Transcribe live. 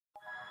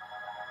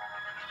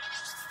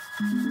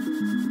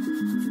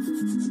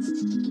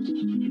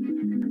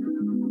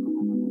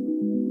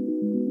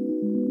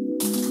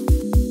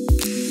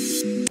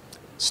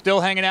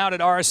Still hanging out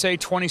at RSA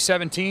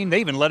 2017. They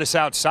even let us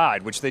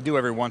outside, which they do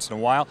every once in a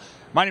while.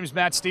 My name is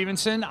Matt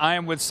Stevenson. I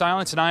am with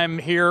Cylance, and I am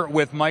here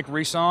with Mike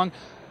Resong.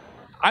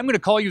 I'm going to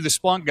call you the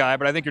Splunk guy,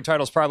 but I think your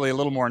title is probably a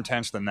little more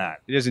intense than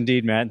that. It is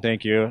indeed, Matt.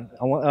 Thank you.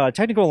 I'm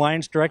Technical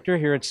Alliance Director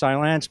here at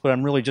Cylance, but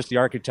I'm really just the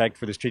architect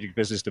for the strategic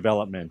business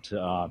development.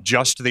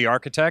 Just the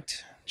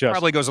architect?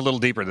 Probably goes a little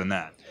deeper than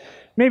that.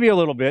 Maybe a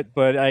little bit,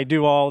 but I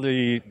do all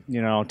the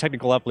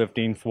technical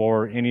uplifting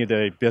for any of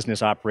the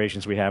business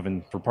operations we have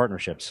for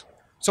partnerships.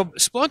 So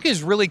Splunk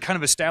is really kind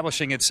of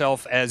establishing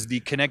itself as the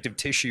connective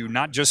tissue,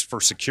 not just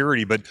for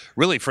security, but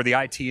really for the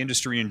IT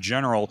industry in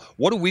general.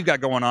 What do we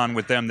got going on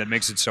with them that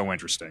makes it so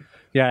interesting?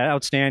 Yeah,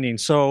 outstanding.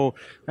 So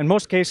in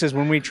most cases,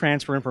 when we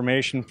transfer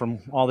information from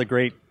all the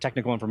great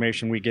technical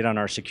information we get on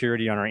our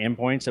security, on our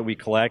endpoints that we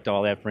collect,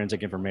 all that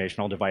forensic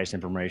information, all device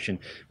information,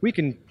 we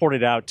can port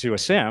it out to a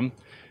SIEM.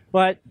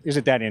 But is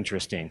it that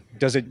interesting?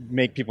 Does it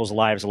make people's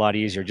lives a lot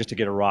easier just to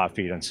get a raw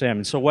feed on SIEM?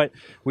 And so what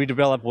we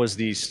developed was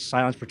the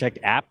Cylance Protect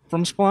app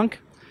from Splunk,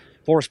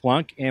 for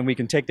Splunk, and we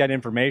can take that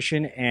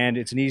information, and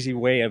it's an easy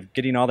way of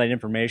getting all that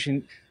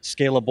information,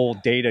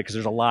 scalable data, because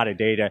there's a lot of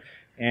data,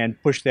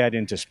 and push that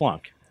into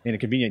Splunk. In a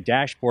convenient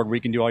dashboard where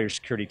you can do all your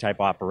security type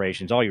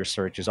operations, all your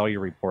searches, all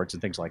your reports,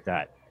 and things like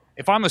that.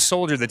 If I'm a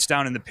soldier that's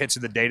down in the pits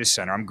of the data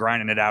center, I'm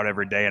grinding it out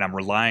every day and I'm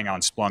relying on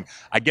Splunk,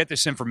 I get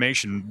this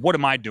information, what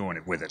am I doing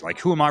with it? Like,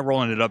 who am I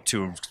rolling it up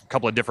to? A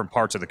couple of different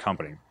parts of the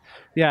company.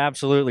 Yeah,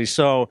 absolutely.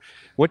 So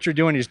what you're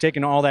doing is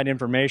taking all that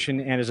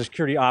information, and as a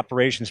security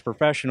operations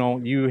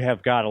professional, you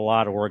have got a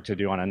lot of work to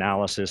do on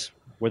analysis.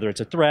 Whether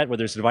it's a threat,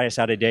 whether it's a device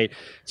out of date,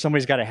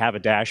 somebody's got to have a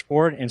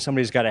dashboard, and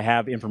somebody's got to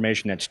have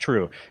information that's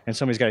true. And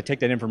somebody's got to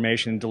take that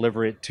information and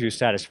deliver it to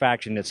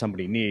satisfaction that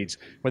somebody needs.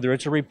 Whether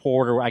it's a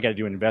report or I got to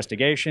do an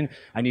investigation,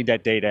 I need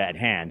that data at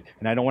hand.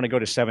 And I don't want to go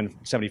to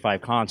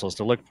 75 consoles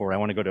to look for it. I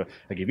want to go to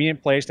a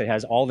convenient place that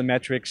has all the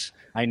metrics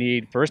I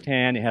need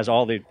firsthand. It has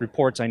all the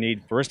reports I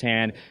need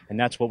firsthand, and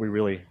that's what we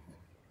really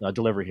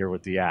deliver here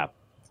with the app.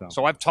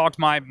 So I've talked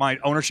my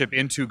ownership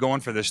into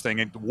going for this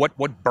thing. And what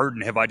burden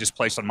have I just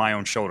placed on my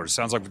own shoulders?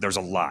 Sounds like there's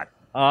a lot.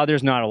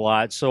 There's not a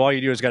lot. So all you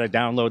do is got to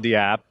download the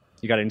app.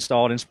 You got to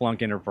install it in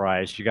Splunk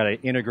Enterprise. You got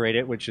to integrate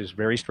it, which is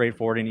very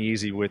straightforward and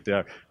easy, with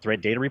the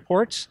threat data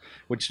reports,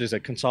 which is a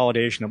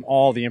consolidation of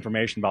all the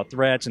information about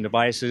threats and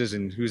devices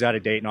and who's out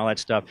of date and all that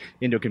stuff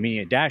into a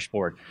convenient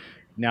dashboard.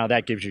 Now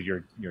that gives you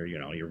your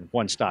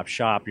one-stop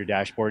shop, your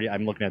dashboard.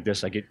 I'm looking at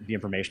this, I get the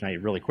information I need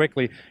really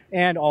quickly.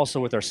 And also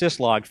with our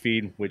syslog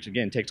feed, which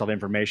again takes all the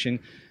information,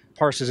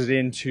 parses it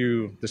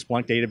into the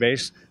Splunk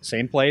database,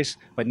 same place,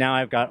 but now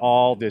I've got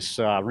all this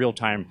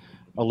real-time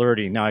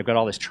alerting. Now I've got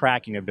all this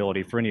tracking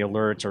ability for any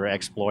alerts or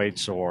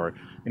exploits or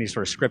any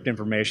sort of script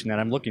information that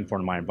I'm looking for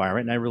in my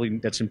environment,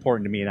 and that's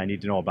important to me and I need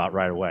to know about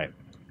right away.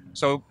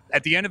 So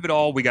at the end of it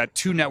all, we got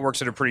two networks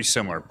that are pretty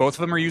similar. Both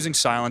of them are using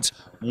Cylance.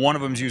 One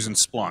of them is using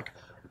Splunk.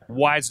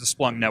 Why does the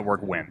Splunk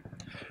network win?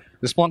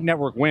 The Splunk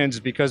network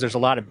wins because there's a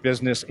lot of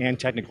business and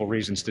technical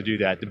reasons to do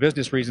that. The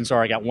business reasons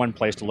are I got one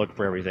place to look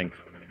for everything.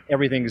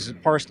 Everything is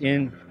parsed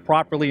in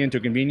properly into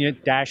a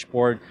convenient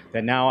dashboard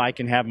that now I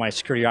can have my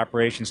security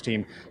operations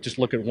team just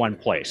look at one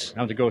place. I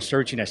don't have to go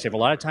searching. I save a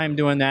lot of time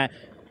doing that.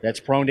 That's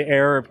prone to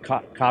error,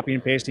 copying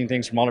and pasting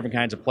things from all different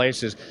kinds of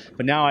places.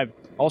 But now I've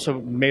also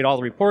made all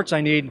the reports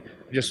I need.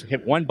 Just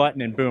hit one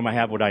button and boom, I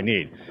have what I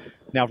need.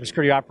 Now for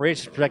security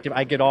operations perspective,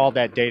 I get all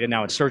that data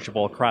now. It's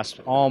searchable across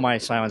all my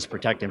Cylance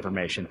Protect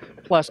information.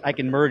 Plus I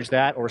can merge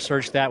that or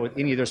search that with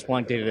any of the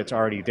Splunk data that's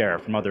already there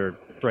from other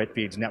threat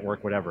feeds,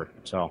 network, whatever.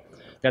 So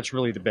that's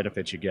really the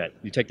benefits you get.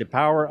 You take the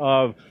power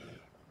of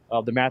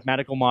the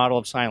mathematical model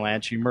of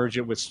Cylance, you merge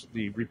it with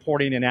the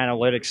reporting and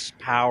analytics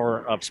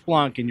power of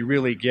Splunk, and you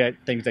really get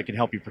things that can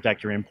help you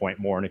protect your endpoint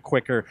more in a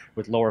quicker,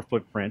 with lower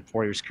footprint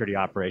for your security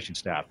operations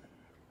staff.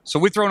 So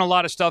we've thrown a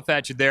lot of stuff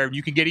at you there.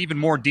 You can get even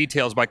more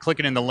details by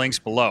clicking in the links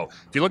below.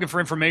 If you're looking for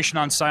information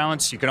on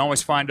Cylance, you can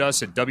always find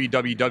us at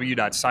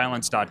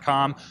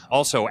www.cylance.com.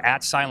 Also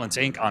at Cylance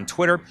Inc. on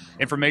Twitter.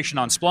 Information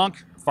on Splunk,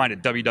 find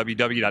it at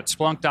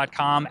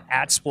www.splunk.com,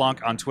 at Splunk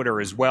on Twitter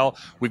as well.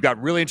 We've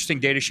got really interesting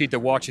data sheet that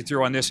walks you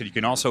through on this, and you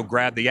can also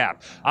grab the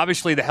app.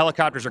 Obviously, the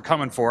helicopters are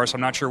coming for us. I'm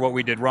not sure what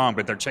we did wrong,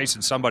 but they're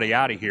chasing somebody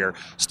out of here.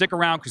 Stick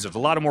around because there's a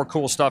lot of more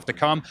cool stuff to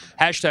come.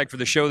 Hashtag for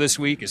the show this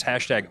week is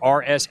hashtag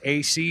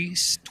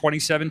RSAC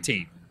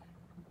 2017.